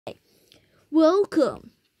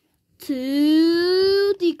Welcome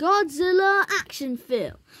to the Godzilla action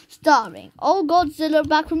film, starring old Godzilla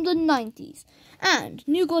back from the 90s and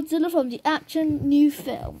new Godzilla from the action new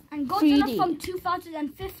film. And Godzilla 3D. from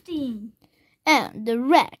 2015. And the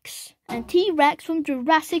Rex and T-Rex from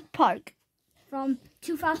Jurassic Park From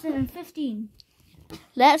 2015.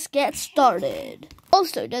 Let's get started.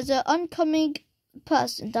 Also, there's an oncoming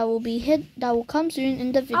person that will come soon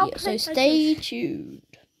in the video, so stay tuned.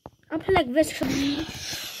 I'll play like this.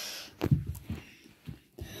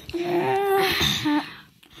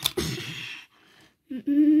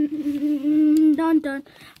 Dun dun.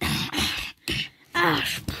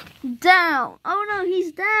 Down. Oh no,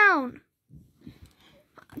 he's down.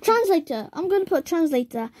 Translator. I'm gonna put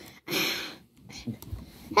translator.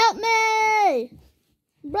 Help me!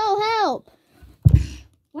 Bro, help!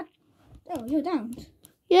 What? Oh, you're down.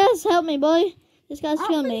 Yes, help me, boy. This guy's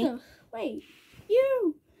killing me. So. Wait,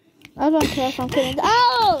 you. I don't care if I'm killing.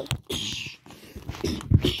 Oh!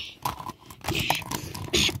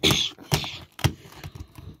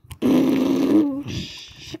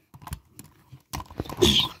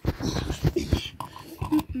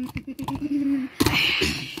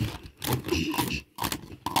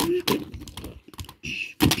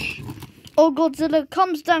 Oh, Godzilla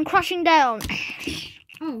comes down, crashing down.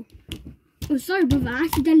 Oh, sorry, brother. I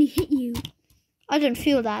accidentally hit you. I didn't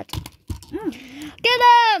feel that. Oh. Get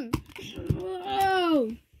him!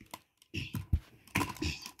 Whoa.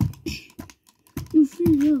 You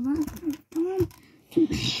feel that?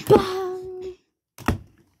 Bang!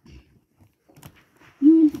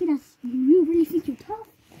 You really think you're tough?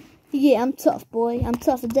 Yeah, I'm tough, boy. I'm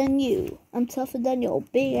tougher than you. I'm tougher than your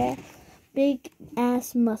big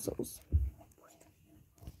ass muscles.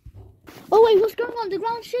 Oh wait, what's going on? The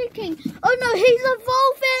ground's shaking. Oh no, he's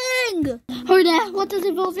evolving! Hurry there, what does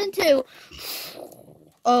it evolve into?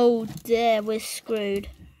 Oh dear, we're screwed.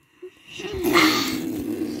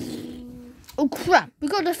 Oh crap, we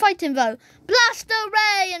got to fight him though. Blaster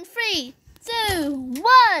ray in 3, 2,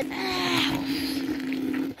 1.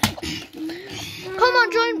 Come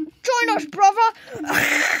on, join us, brother.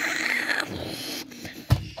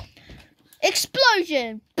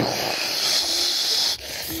 Explosion.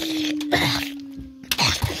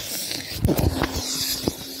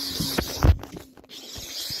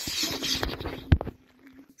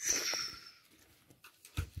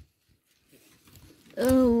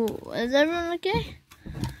 Oh, is everyone okay?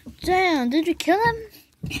 Damn, did we kill him?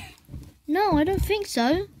 No, I don't think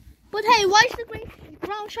so. But hey, why is the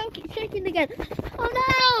ground shaking again? Oh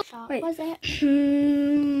no! Wait. What's that?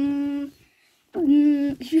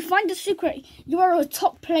 If you find the secret, you are a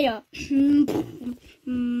top player.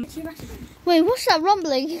 Wait, what's that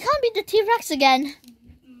rumbling? It can't be the T-Rex again.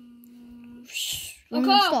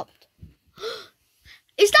 Stopped.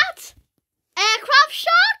 Is that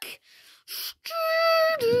Craftshark?